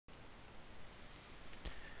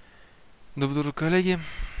Добрый утро, коллеги.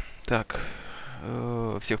 Так,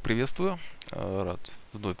 всех приветствую. Рад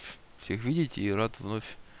вновь всех видеть и рад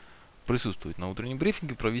вновь присутствовать на утреннем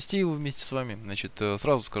брифинге, провести его вместе с вами. Значит,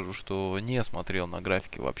 сразу скажу, что не смотрел на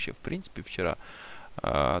графики вообще, в принципе, вчера,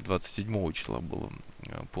 27 числа, был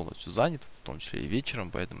полностью занят, в том числе и вечером,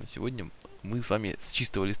 поэтому сегодня мы с вами с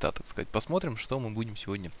чистого листа, так сказать, посмотрим, что мы будем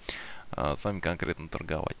сегодня с вами конкретно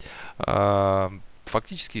торговать.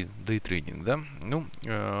 Фактически дейтрейдинг, да? Ну,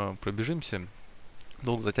 пробежимся.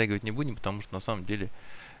 Долго затягивать не будем, потому что на самом деле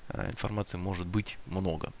информации может быть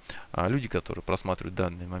много. Люди, которые просматривают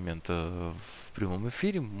данный момент в прямом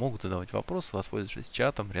эфире, могут задавать вопросы, воспользовавшись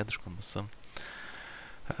чатом рядышком с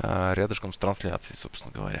трансляцией,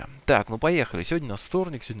 собственно говоря. Так, ну поехали. Сегодня у нас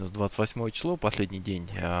вторник, сегодня у нас 28 число, последний день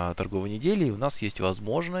торговой недели. И у нас есть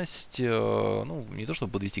возможность, ну, не то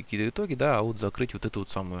чтобы подвести какие-то итоги, да, а вот закрыть вот эту вот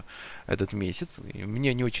самую, этот месяц. И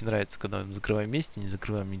мне не очень нравится, когда мы закрываем месяц, не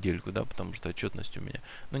закрываем недельку, да, потому что отчетность у меня,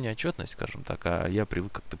 ну, не отчетность, скажем так, а я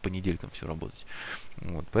привык как-то по неделькам все работать.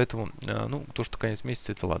 Вот, поэтому, ну, то, что конец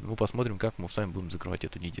месяца, это ладно. Мы посмотрим, как мы с вами будем закрывать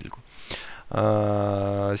эту недельку.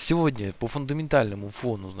 Сегодня по фундаментальному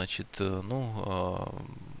фону, значит,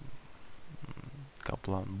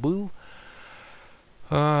 Каплан был.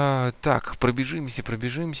 Так, пробежимся.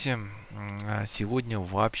 Сегодня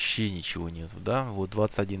вообще ничего нету, да? Вот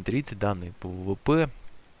 21:30, данные по ВВП.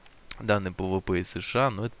 Данные по ВВП из США,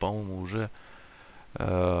 но это, по-моему, уже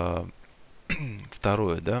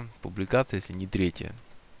второе, да, публикация, если не третья.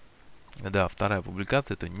 Да, вторая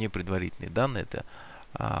публикация, это не предварительные данные, это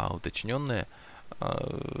уточненные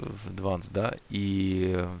в advance, да,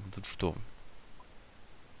 и тут что?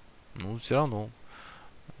 Ну, все равно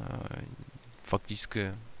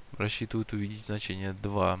фактически рассчитывают увидеть значение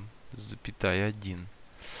 2,1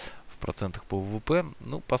 в процентах по ВВП.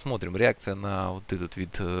 Ну, посмотрим. Реакция на вот этот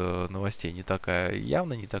вид новостей не такая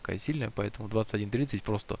явная, не такая сильная, поэтому 21:30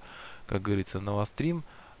 просто, как говорится, новострим,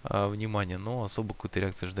 внимание, но особо какой-то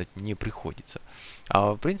реакции ждать не приходится.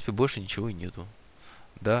 А в принципе больше ничего и нету.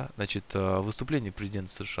 Да, значит, выступление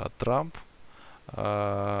президента США Трамп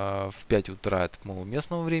в 5 утра, это, по-моему,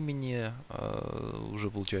 местного времени, уже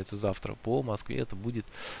получается завтра по Москве, это будет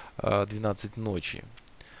 12 ночи.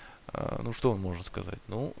 Ну, что он может сказать?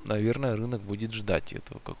 Ну, наверное, рынок будет ждать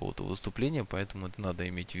этого какого-то выступления, поэтому это надо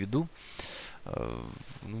иметь в виду.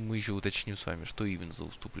 Ну, мы еще уточним с вами, что именно за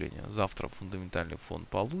выступление. Завтра фундаментальный фон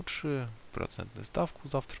получше, процентную ставку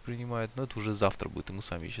завтра принимает, но это уже завтра будет, и мы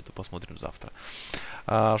с вами еще это посмотрим завтра.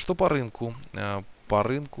 Что по рынку? По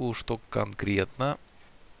рынку, что конкретно?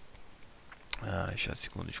 Сейчас,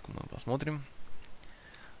 секундочку, мы посмотрим.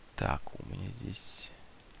 Так, у меня здесь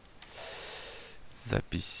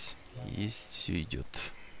запись есть, все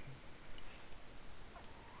идет.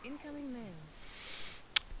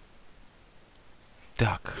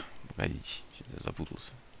 Так, погодите, что-то я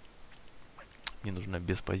запутался. Мне нужно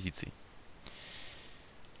без позиций.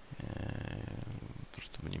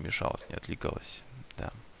 Чтобы не мешалось, не отвлекалось.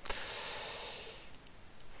 Да.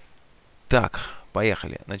 Так,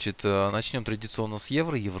 поехали. Значит, начнем традиционно с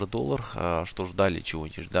евро, евро-доллар. Что ждали, чего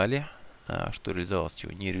не ждали. Что реализовалось,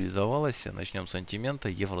 чего не реализовалось. Начнем с сантимента.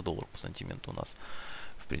 Евро-доллар по сантименту у нас,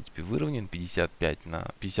 в принципе, выровнен. 52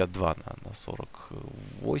 на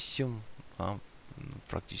 48.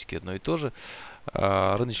 Практически одно и то же.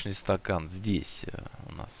 Рыночный стакан здесь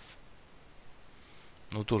у нас,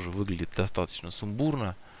 ну, тоже выглядит достаточно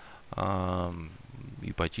сумбурно.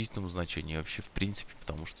 И по чистому значению вообще в принципе,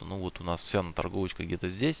 потому что, ну, вот у нас вся наторговочка где-то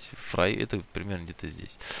здесь, это примерно где-то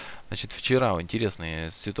здесь. Значит, вчера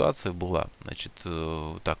интересная ситуация была, значит,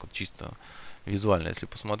 так вот чисто визуально, если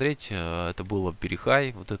посмотреть, это было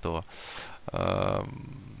перехай вот этого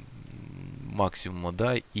максимума,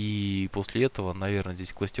 да, и после этого, наверное,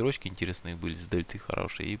 здесь кластерочки интересные были с дельтой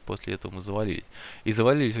хорошие, и после этого мы завалились. И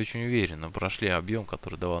завалились очень уверенно, прошли объем,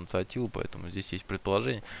 который давал инициативу, поэтому здесь есть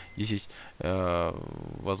предположение, здесь есть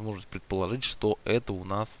возможность предположить, что это у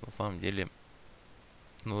нас на самом деле,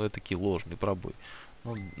 ну, это такой ложный пробой.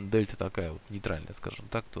 Ну, дельта такая вот нейтральная, скажем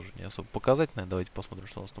так, тоже не особо показательная. Давайте посмотрим,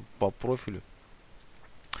 что у нас там по профилю.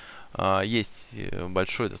 Есть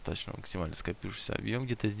большой достаточно максимально скопившийся объем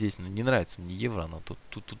где-то здесь, но не нравится мне евро, она тут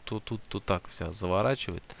так вся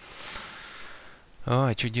заворачивает.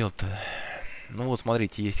 Что делать-то? Ну вот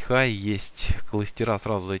смотрите, есть хай, есть кластера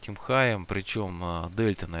сразу за этим хаем, причем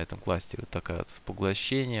дельта на этом кластере такая вот с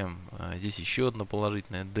поглощением. Здесь еще одна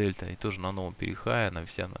положительная дельта, и тоже на новом перехае, она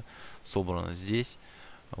вся собрана здесь.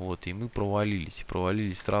 Вот, и мы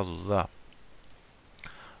провалились сразу за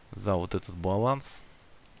вот этот баланс.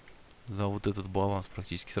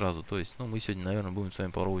 Практически сразу. То есть, ну, мы сегодня, наверное, будем с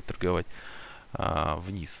вами пробовать торговать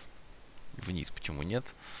вниз. Почему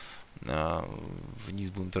нет? вниз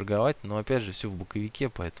будем торговать, но опять же все в боковике,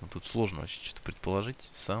 поэтому тут сложно вообще что-то предположить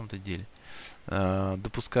в самом-то деле.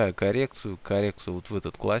 Допускаю коррекцию вот в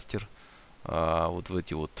этот кластер, вот в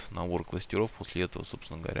эти вот набор кластеров. После этого,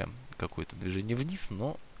 собственно говоря, какое-то движение вниз,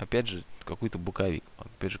 но опять же какой-то боковик,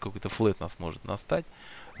 опять же какой-то флэт нас может настать,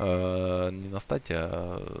 не настать,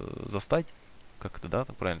 а застать, как это, да,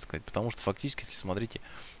 так правильно сказать, потому что фактически, если смотрите,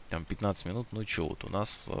 там 15 минут, ну что, вот у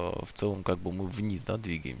нас в целом как бы мы вниз, да,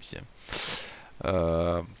 двигаемся.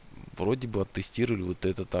 Вроде бы оттестировали вот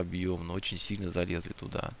этот объем, но очень сильно залезли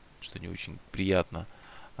туда, что не очень приятно.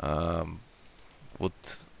 Вот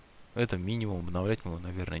это минимум, обновлять мы,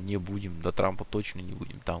 наверное, не будем. До Трампа точно не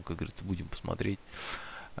будем. Там, как говорится, будем посмотреть.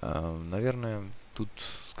 Наверное, тут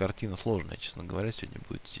картина сложная, честно говоря. Сегодня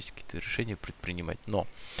будет здесь какие-то решения предпринимать. Но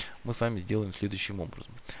мы с вами сделаем следующим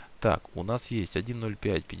образом. Так, у нас есть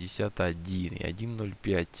 1.0551 и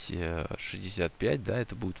 1.0565. Да,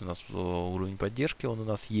 это будет у нас уровень поддержки. Он у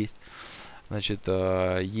нас есть. Значит,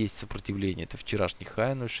 есть сопротивление, это вчерашний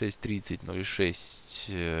хай 0.630,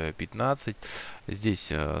 0.615.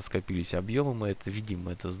 Здесь скопились объемы, мы это видим,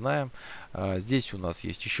 мы это знаем. Здесь у нас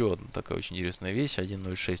есть еще одна такая очень интересная вещь,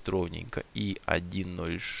 1.06 ровненько и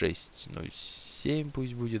 1.0607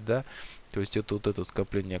 пусть будет, да. То есть это вот это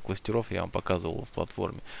скопление кластеров я вам показывал в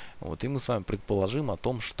платформе. Вот, и мы с вами предположим о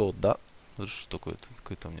том, что, да, что такое,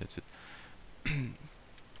 какой-то у меня цвет.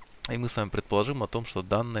 И мы с вами предположим о том, что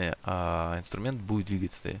данный инструмент будет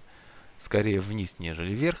двигаться скорее вниз,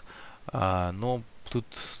 нежели вверх. Но тут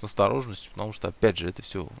с осторожностью, потому что, опять же, это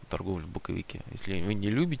все торговля в боковике. Если вы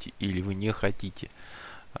не любите или вы не хотите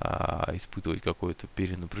испытывать какое-то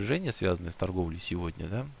перенапряжение, связанное с торговлей сегодня,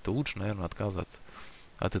 да, то лучше, наверное, отказаться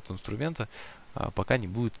от этого инструмента, пока не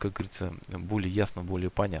будет, как говорится, более ясно, более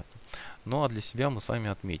понятно. Ну а для себя мы с вами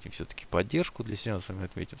отметим все-таки поддержку, для себя мы с вами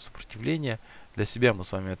отметим сопротивление, для себя мы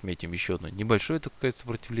с вами отметим еще одно небольшое, так сказать,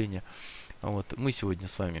 сопротивление. Вот, мы сегодня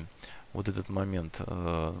с вами вот этот момент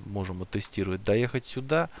можем оттестировать, доехать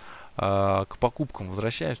сюда. К покупкам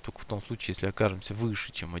возвращаемся только в том случае, если окажемся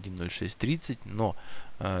выше, чем 1.0630, но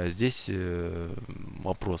здесь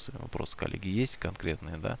вопросы, коллеги, есть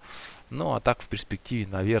конкретные, да. Ну, а так в перспективе,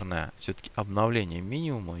 наверное, все-таки обновление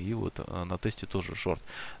минимума и вот на тесте тоже шорт.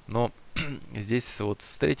 Но здесь вот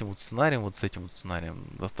с третьим вот сценарием, вот с этим вот сценарием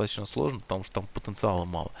достаточно сложно, потому что там потенциала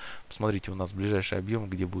мало. Посмотрите, у нас ближайший объем,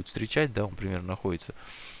 где будет встречать, да, он примерно находится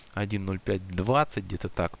 1.0520, где-то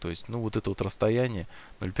так. То есть, ну, вот это вот расстояние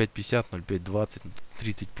 0.550, 0.520,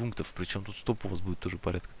 30 пунктов, причем тут стоп у вас будет тоже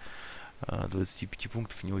порядка 25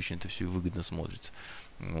 пунктов, не очень это все выгодно смотрится.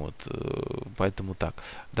 Вот, поэтому так.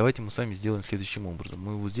 Давайте мы с вами сделаем следующим образом.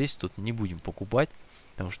 Мы вот здесь тут не будем покупать,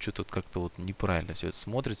 потому что что-то как-то вот неправильно все это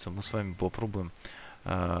смотрится. Мы с вами попробуем,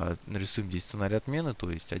 нарисуем здесь сценарий отмены,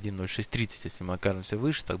 то есть 1.0630, если мы окажемся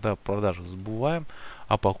выше, тогда продажи забываем,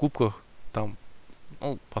 а покупках там,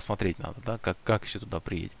 ну, посмотреть надо, да, как еще туда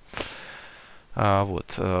приедем.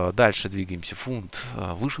 Вот, дальше двигаемся. Фунт.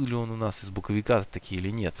 Вышел ли он у нас из боковика таки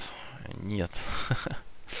или нет? Нет.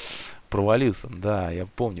 Провалился. Да, я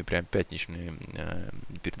помню прям пятничную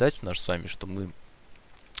передачу нашу с вами, что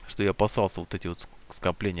я опасался вот эти вот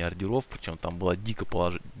скопления ордеров, причем там была дико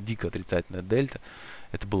отрицательная дельта.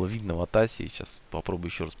 Это было видно в Атасе. Сейчас попробую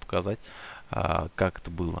еще раз показать, как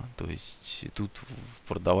это было. То есть тут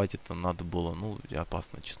продавать это надо было, ну,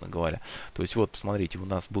 опасно, честно говоря. То есть вот, посмотрите, у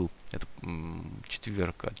нас был это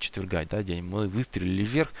четверга, да, день. Мы выстрелили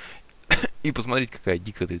вверх. И посмотрите, какая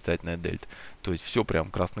дико отрицательная дельта. То есть все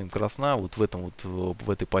прям красным-красна. Вот в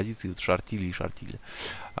этой позиции вот шортили и шортили.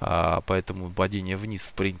 Поэтому падение вниз,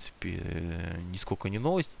 в принципе, нисколько не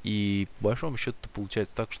новость. И по большому счету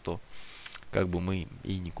получается так, что как бы мы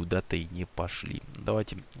и никуда-то и не пошли.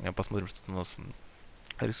 Давайте посмотрим, что у нас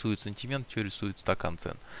рисует сантимент, что рисует стакан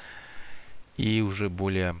цен. И уже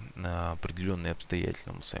более определенные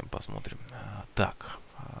обстоятельства мы с вами посмотрим. Так,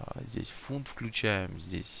 здесь фунт включаем,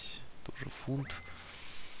 здесь тоже фунт.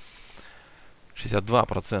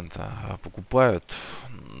 62% покупают.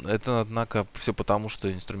 Это, однако, все потому,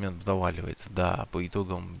 что инструмент заваливается. Да, по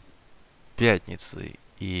итогам пятницы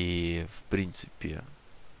и, в принципе,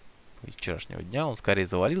 вчерашнего дня он скорее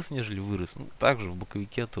завалился, нежели вырос. Ну, также в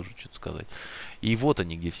боковике тоже что-то сказать. И вот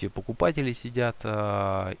они, где все покупатели сидят.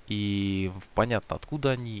 И понятно, откуда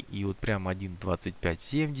они. И вот прям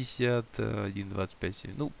 1.2570,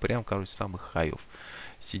 1.2570. Ну, прям, короче, самых хаев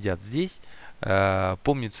сидят здесь.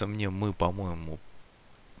 Помнится мне, мы, по-моему,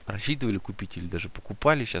 рассчитывали купить или даже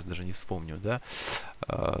покупали, сейчас даже не вспомню, да,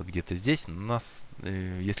 где-то здесь. У нас,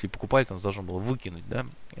 если покупали, то нас должно было выкинуть, да,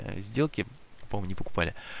 сделки по-моему, не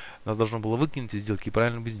покупали. Нас должно было выкинуть из сделки, и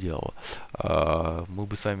правильно бы сделало. Мы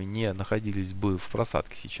бы с вами не находились бы в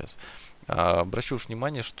просадке сейчас. Обращу уж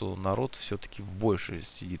внимание, что народ все-таки больше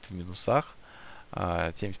сидит в минусах.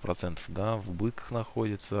 70%, да, в убытках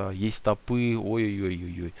находится. Есть стопы,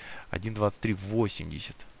 ой-ой-ой-ой-ой,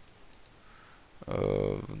 1.2380.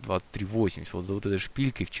 23.80. Вот за вот этой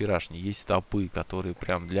шпилькой вчерашней есть стопы, которые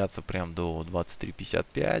прям длятся прям до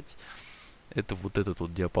 23.55. Это вот этот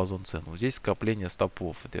вот диапазон цен. Вот здесь скопление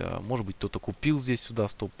стопов. Может быть, кто-то купил здесь сюда,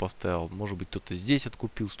 стоп поставил. Может быть, кто-то здесь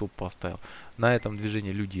откупил, стоп поставил. На этом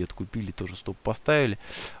движении люди откупили, тоже стоп поставили.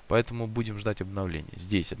 Поэтому будем ждать обновления.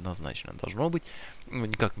 Здесь однозначно должно быть. Ну,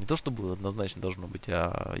 никак не то, чтобы однозначно должно быть,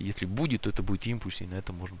 а если будет, то это будет импульс, и на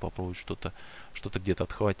этом можно попробовать что-то где-то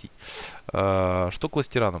отхватить. Что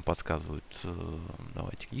кластера нам подсказывают?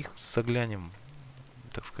 Давайте их заглянем,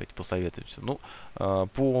 так сказать, посоветуемся. Ну,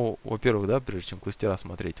 во-первых, да, прежде чем кластера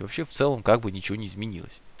смотреть, вообще в целом как бы ничего не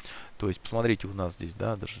изменилось. То есть, посмотрите, у нас здесь,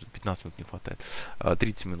 да, даже 15 минут не хватает,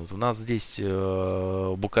 30 минут. У нас здесь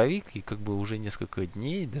боковик, и как бы уже несколько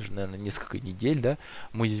дней, даже, наверное, несколько недель, да,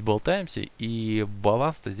 мы здесь болтаемся, и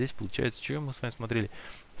баланс-то здесь получается, что мы с вами смотрели,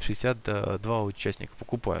 62 участника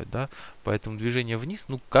покупают, да, поэтому движение вниз,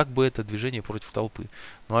 ну, как бы это движение против толпы.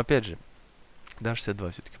 Но, опять же, да, 62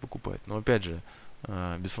 все-таки покупают, но, опять же,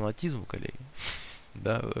 без фанатизма, коллеги.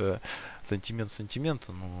 Да, сантимент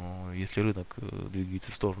сантименту, но если рынок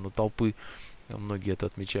двигается в сторону толпы, многие это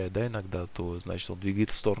отмечают, да, иногда, то значит он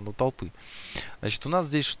двигается в сторону толпы. Значит, у нас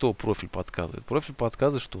здесь что профиль подсказывает? Профиль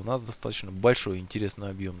подсказывает, что у нас достаточно большой интересный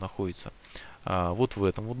объем находится вот в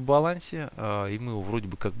этом вот балансе, и мы его вроде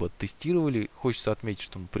бы как бы оттестировали. Хочется отметить,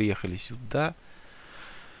 что мы приехали сюда.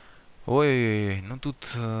 Ой, ну тут,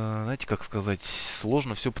 знаете, как сказать,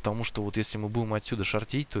 сложно все, потому что вот если мы будем отсюда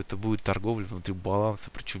шортить, то это будет торговля внутри баланса,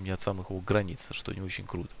 причем не от самых его границ, что не очень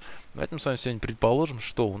круто. Давайте мы с вами сегодня предположим,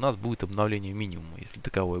 что у нас будет обновление минимума, если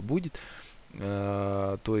таковое будет.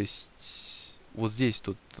 То есть вот здесь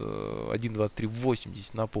тут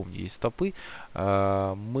 1.2380, напомню, есть стопы.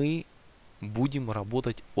 Мы будем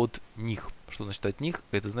работать от них. Что значит от них?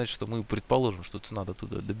 Это значит, что мы предположим, что цена до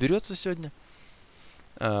туда доберется сегодня.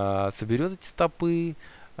 Соберет эти стопы,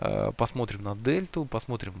 посмотрим на дельту,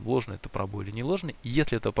 посмотрим, ложный это пробой или не ложный. И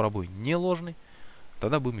если это пробой не ложный,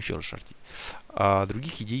 тогда будем еще раз шортить. А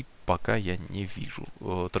других идей пока я не вижу.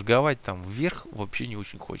 Торговать там вверх вообще не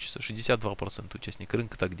очень хочется. 62% участников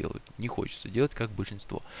рынка так делают. Не хочется делать, как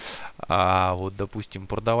большинство. А вот, допустим,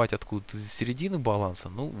 продавать откуда-то из середины баланса,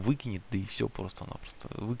 ну, выкинет, да и все просто-напросто.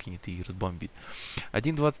 Выкинет и разбомбит.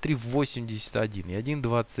 1.2381 и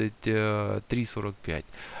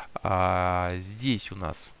 1.2345. Здесь у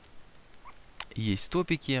нас есть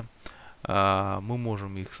топики. Мы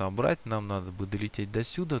можем их собрать, нам надо бы долететь до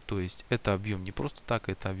сюда, то есть это объем не просто так,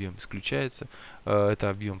 это объем исключается,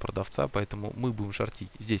 это объем продавца, поэтому мы будем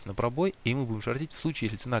шортить здесь на пробой, и мы будем шортить в случае,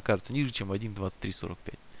 если цена окажется ниже, чем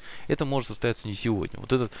 1.2345. Это может состояться не сегодня.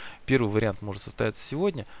 Вот этот первый вариант может состояться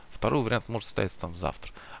сегодня, второй вариант может состояться там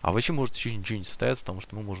завтра. А вообще может еще ничего не состояться, потому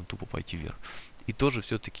что мы можем тупо пойти вверх. И тоже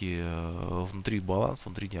все-таки внутри баланса,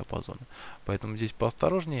 внутри диапазона. Поэтому здесь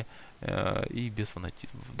поосторожнее и без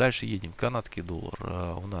фанатизма. Дальше едем. Канадский доллар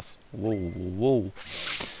у нас.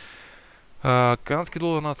 Канадский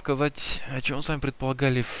доллар, надо сказать, о чем мы с вами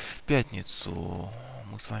предполагали в пятницу.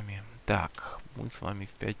 Мы с вами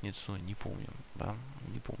в пятницу не помним, да,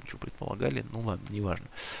 не помню, что предполагали. Ну ладно, неважно.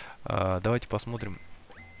 Давайте посмотрим,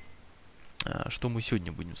 что мы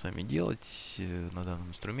сегодня будем с вами делать на данном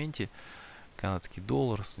инструменте. Канадский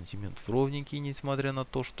доллар, сантимент ровненький, несмотря на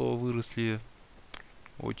то, что выросли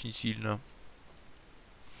очень сильно.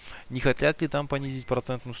 Не хотят ли там понизить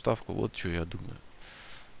процентную ставку? Вот что я думаю.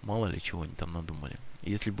 Мало ли чего они там надумали.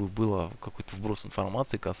 Если бы было какой-то вброс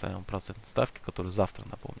информации касаемо процентной ставки, который завтра,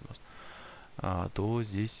 напомню вас, то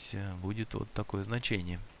здесь будет вот такое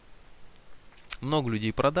значение. Много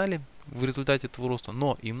людей продали в результате этого роста,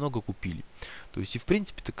 но и много купили. То есть и в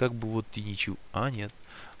принципе-то как бы вот и ничего. Нет.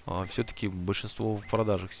 Все-таки большинство в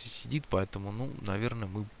продажах сидит, поэтому, ну, наверное,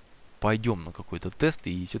 мы пойдем на какой-то тест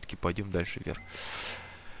и все-таки пойдем дальше вверх.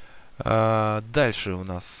 Дальше у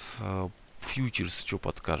нас фьючерс что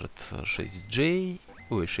подскажет? 6C,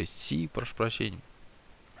 прошу прощения.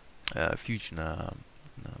 Фьюч на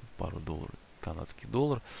пару долларов, канадский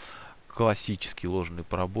доллар. Классический ложный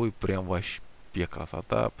пробой, прям вообще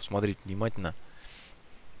красота. Посмотрите внимательно.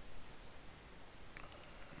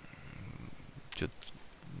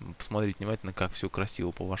 Посмотрите внимательно, как все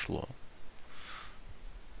красиво повошло.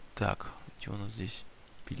 Так, что у нас здесь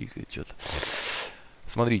пиликает что-то.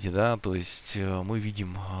 Смотрите, да, то есть мы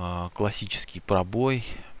видим классический пробой.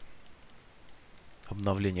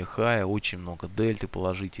 обновление хая, очень много дельты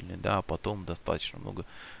положительной, да, а потом достаточно много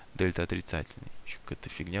дельты отрицательной. Еще какая-то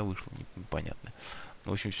фигня вышла, непонятная.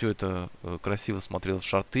 В общем, все это красиво смотрелось в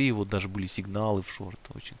шорты, вот даже были сигналы в шорт,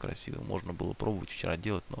 очень красиво. Можно было пробовать вчера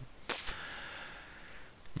делать, но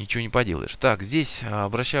ничего не поделаешь. Так, здесь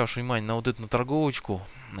обращаю ваше внимание на вот эту на торговочку.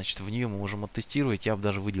 Значит, в нее мы можем оттестировать. Я бы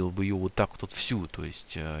даже выделил бы ее вот так вот всю. То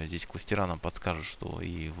есть здесь кластера нам подскажут, что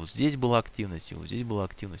и вот здесь была активность, и вот здесь была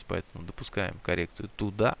активность. Поэтому допускаем коррекцию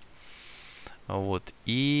туда. Вот.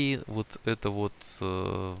 И вот это вот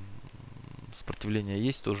сопротивление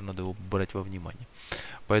есть, тоже надо его брать во внимание.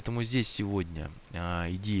 Поэтому здесь сегодня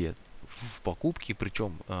идея в покупке.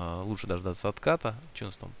 Причем лучше дождаться отката. Что у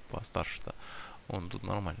нас там постарше-то? Он тут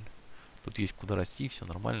нормально. Тут есть куда расти, все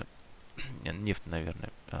нормально. Нефть,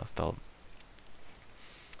 наверное, стала.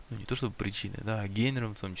 Ну, не то чтобы причиной, да,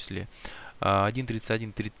 гейнером в том числе.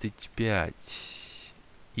 1.31.35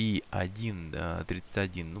 и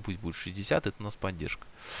 1.31, ну пусть будет 60, это у нас поддержка.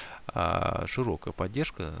 Широкая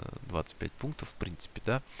поддержка, 25 пунктов, в принципе,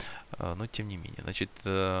 да. Но тем не менее. Значит,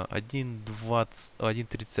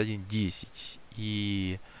 1.31.10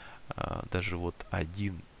 и даже вот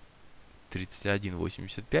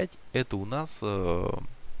 1.31.85 это у нас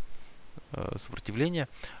сопротивление.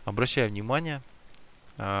 Обращаю внимание,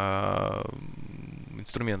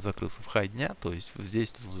 инструмент закрылся в хай дня, то есть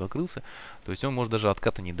здесь тут закрылся, то есть он может даже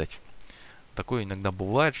отката не дать. Такое иногда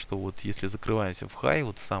бывает, что вот если закрываемся в хай,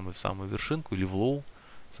 вот в самую вершинку или в лоу,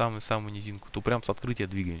 самую низинку, то прям с открытия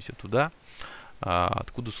двигаемся туда,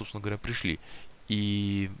 откуда, собственно говоря, пришли.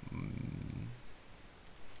 И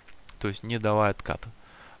то есть не давая отката.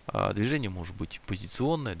 Движение может быть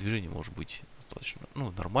позиционное, движение может быть достаточно,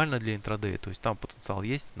 ну, нормально для интрадея, то есть там потенциал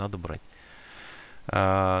есть, надо брать.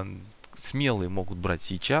 Смелые могут брать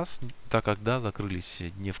сейчас, так как, да, закрылись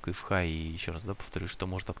дневкой в хай, и еще раз, да, повторюсь, что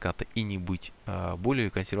может отката и не быть. Более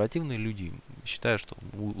консервативные люди считают, что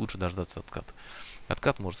лучше дождаться отката.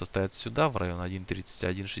 Откат может состояться сюда, в район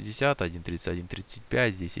 1.31.60,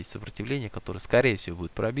 1.31.35. Здесь есть сопротивление, которое, скорее всего,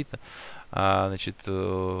 будет пробито. Значит,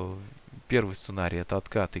 первый сценарий это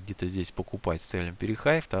откат и где-то здесь покупать с целью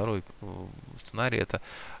перехай. Второй сценарий это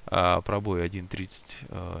пробой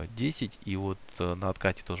 1.30.10. И вот на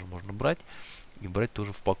откате тоже можно брать. И брать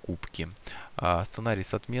тоже в покупке. Сценарий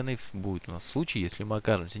с отменой будет у нас в случае, если мы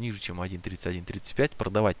окажемся ниже, чем 1.31.35.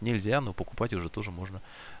 Продавать нельзя, но покупать уже тоже можно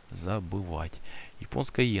забывать.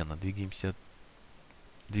 Японская иена. Двигаемся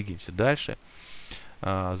дальше.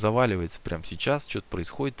 Заваливается прямо сейчас. Что-то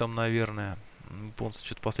происходит там, наверное. Японцы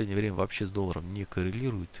что-то в последнее время вообще с долларом не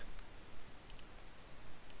коррелируют.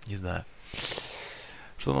 Не знаю.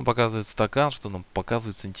 Что нам показывает стакан, что нам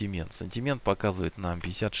показывает сентимент. Сентимент показывает нам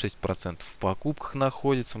 56% в покупках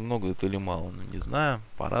находится. Много это или мало, ну не знаю.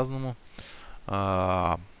 По-разному.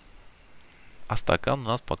 А стакан у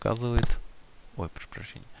нас показывает... Ой, прошу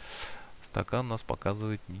прощения. Стакан у нас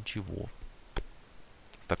показывает ничего.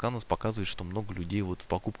 Стакан у нас показывает, что много людей вот в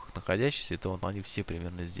покупках находящихся. Это вот они все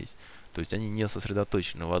примерно здесь. То есть они не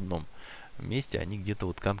сосредоточены в одном месте. Они где-то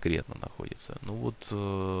вот конкретно находятся. Ну вот...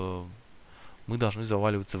 мы должны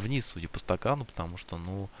заваливаться вниз, судя по стакану, потому что,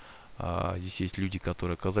 ну, здесь есть люди,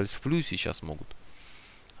 которые оказались в плюсе, сейчас могут.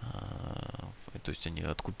 То есть они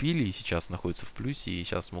откупили и сейчас находятся в плюсе, и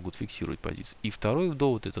сейчас могут фиксировать позицию. И второй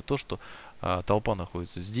довод это то, что толпа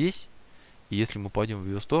находится здесь, и если мы пойдем в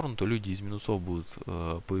ее сторону, то люди из минусов будут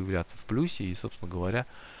появляться в плюсе, и, собственно говоря,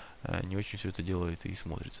 не очень все это делает и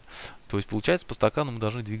смотрится. То есть, получается, по стакану мы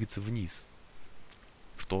должны двигаться вниз,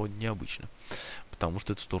 что необычно. Потому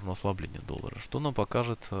что это в сторону ослабления доллара. Что нам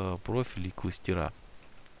покажет профили и кластера?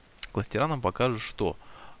 Кластера нам покажут, что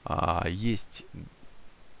есть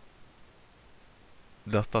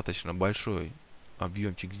достаточно большой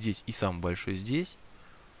объемчик здесь и самый большой здесь.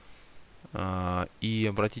 И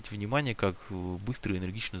обратите внимание, как быстро и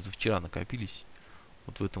энергично за вчера накопились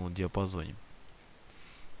вот в этом вот диапазоне.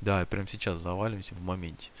 Да, и прямо сейчас завалимся в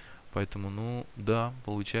моменте. Поэтому, ну, да,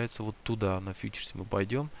 получается, вот туда на фьючерсе мы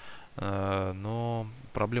пойдем. Но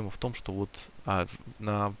проблема в том, что вот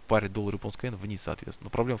на паре доллар-японская иена вниз, соответственно.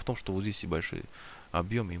 Но проблема в том, что вот здесь и большой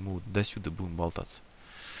объем, и мы вот до сюда будем болтаться.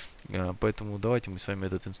 Поэтому давайте мы с вами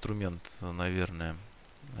этот инструмент, наверное,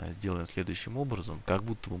 сделаем следующим образом. Как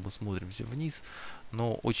будто бы мы смотримся вниз,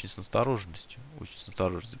 но очень с осторожностью. Очень с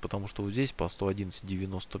осторожностью, потому что вот здесь по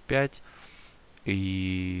 111.95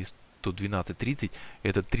 и 112.30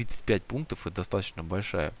 это 35 пунктов, это достаточно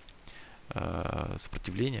большая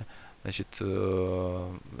сопротивление. Значит,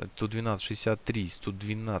 112.63,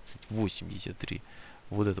 112.83,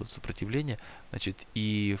 вот это вот сопротивление. Значит,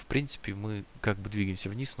 и в принципе мы как бы двигаемся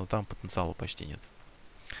вниз, но там потенциала почти нет.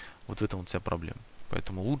 Вот в этом вот вся проблема.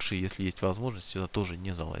 Поэтому лучше, если есть возможность, сюда тоже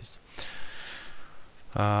не залазить.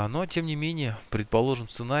 Но, тем не менее, предположим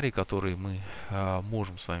сценарий, который мы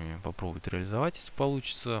можем с вами попробовать реализовать, если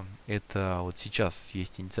получится. Это вот сейчас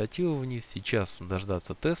есть инициатива вниз, сейчас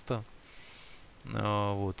дождаться теста,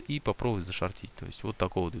 вот, и попробовать зашортить. То есть вот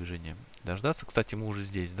такого движения дождаться. Кстати, мы уже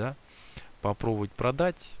здесь, да, попробовать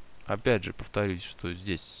продать. Опять же, повторюсь, что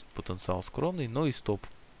здесь потенциал скромный, но и стоп.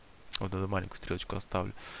 Вот эту маленькую стрелочку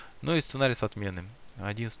оставлю. Но и сценарий с отмены.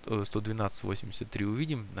 112.83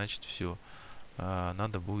 увидим, значит все.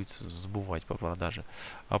 Надо будет сбывать по продаже.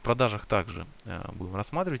 О продажах также будем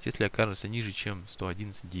рассматривать, если окажется ниже, чем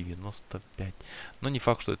 111.95. Но не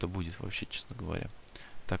факт, что это будет вообще, честно говоря.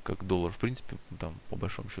 Так как доллар, в принципе, там по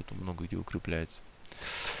большому счету много где укрепляется.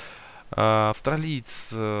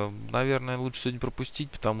 Австралиец, наверное, лучше сегодня пропустить,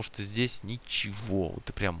 потому что здесь ничего, вот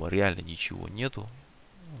прямо реально ничего нету.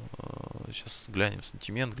 Сейчас глянем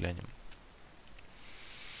сантимент, глянем.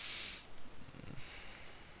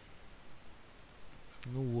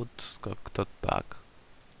 Ну вот, как-то так.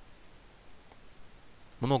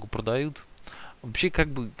 Много продают. Вообще, как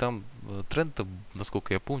бы там тренд-то,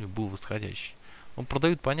 насколько я помню, был восходящий. Ну,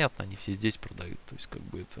 продают, понятно, они все здесь продают. То есть, как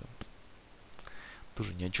бы это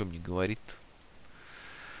тоже ни о чем не говорит.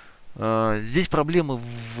 Здесь проблемы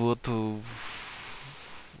вот в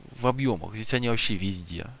объемах. Здесь они вообще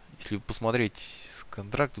везде. Если посмотреть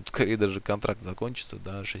контракт, тут скорее даже контракт закончится,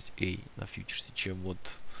 да, 6A на фьючерсе, чем вот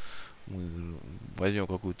мы возьмем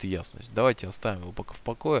какую-то ясность. Давайте оставим его пока в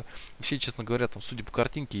покое. Вообще, честно говоря, там, судя по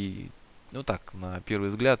картинке, ну так, на первый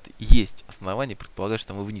взгляд, есть основания предполагать,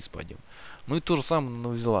 что мы вниз пойдем. Ну и то же самое на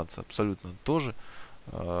новозеландце, абсолютно тоже.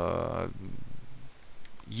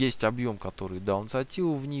 Есть объем, который дал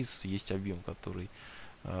инициативу вниз, есть объем, который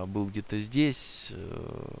был где-то здесь.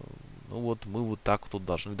 Ну вот мы вот так вот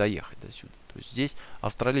должны доехать до сюда. То есть здесь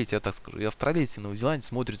австралийцы, я так скажу, и австралийцы, и новозеландцы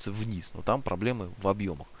смотрятся вниз, но там проблемы в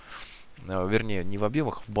объемах. Вернее, не в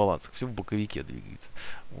объемах, а в балансах. Все в боковике двигается.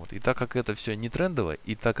 Вот. И так как это все не трендово,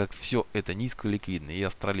 и так как все это низколиквидно, и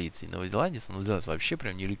австралийцы, и новозеландцы вообще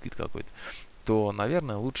прям не ликвид какой-то, то,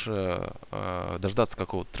 наверное, лучше дождаться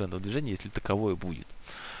какого-то трендового движения, если таковое будет.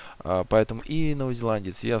 Поэтому и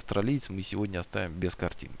новозеландец, и австралиец мы сегодня оставим без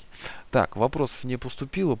картинки. Так, вопросов не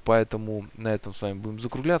поступило, поэтому на этом с вами будем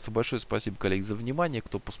закругляться. Большое спасибо, коллеги, за внимание,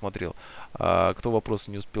 кто посмотрел. Кто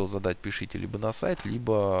вопросы не успел задать, пишите либо на сайт,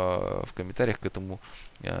 либо в комментариях к этому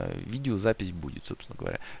видео. Запись будет, собственно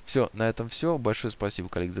говоря. Все, на этом все. Большое спасибо,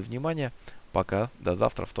 коллеги, за внимание. Пока, до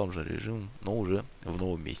завтра в том же режиме, но уже в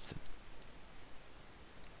новом месяце.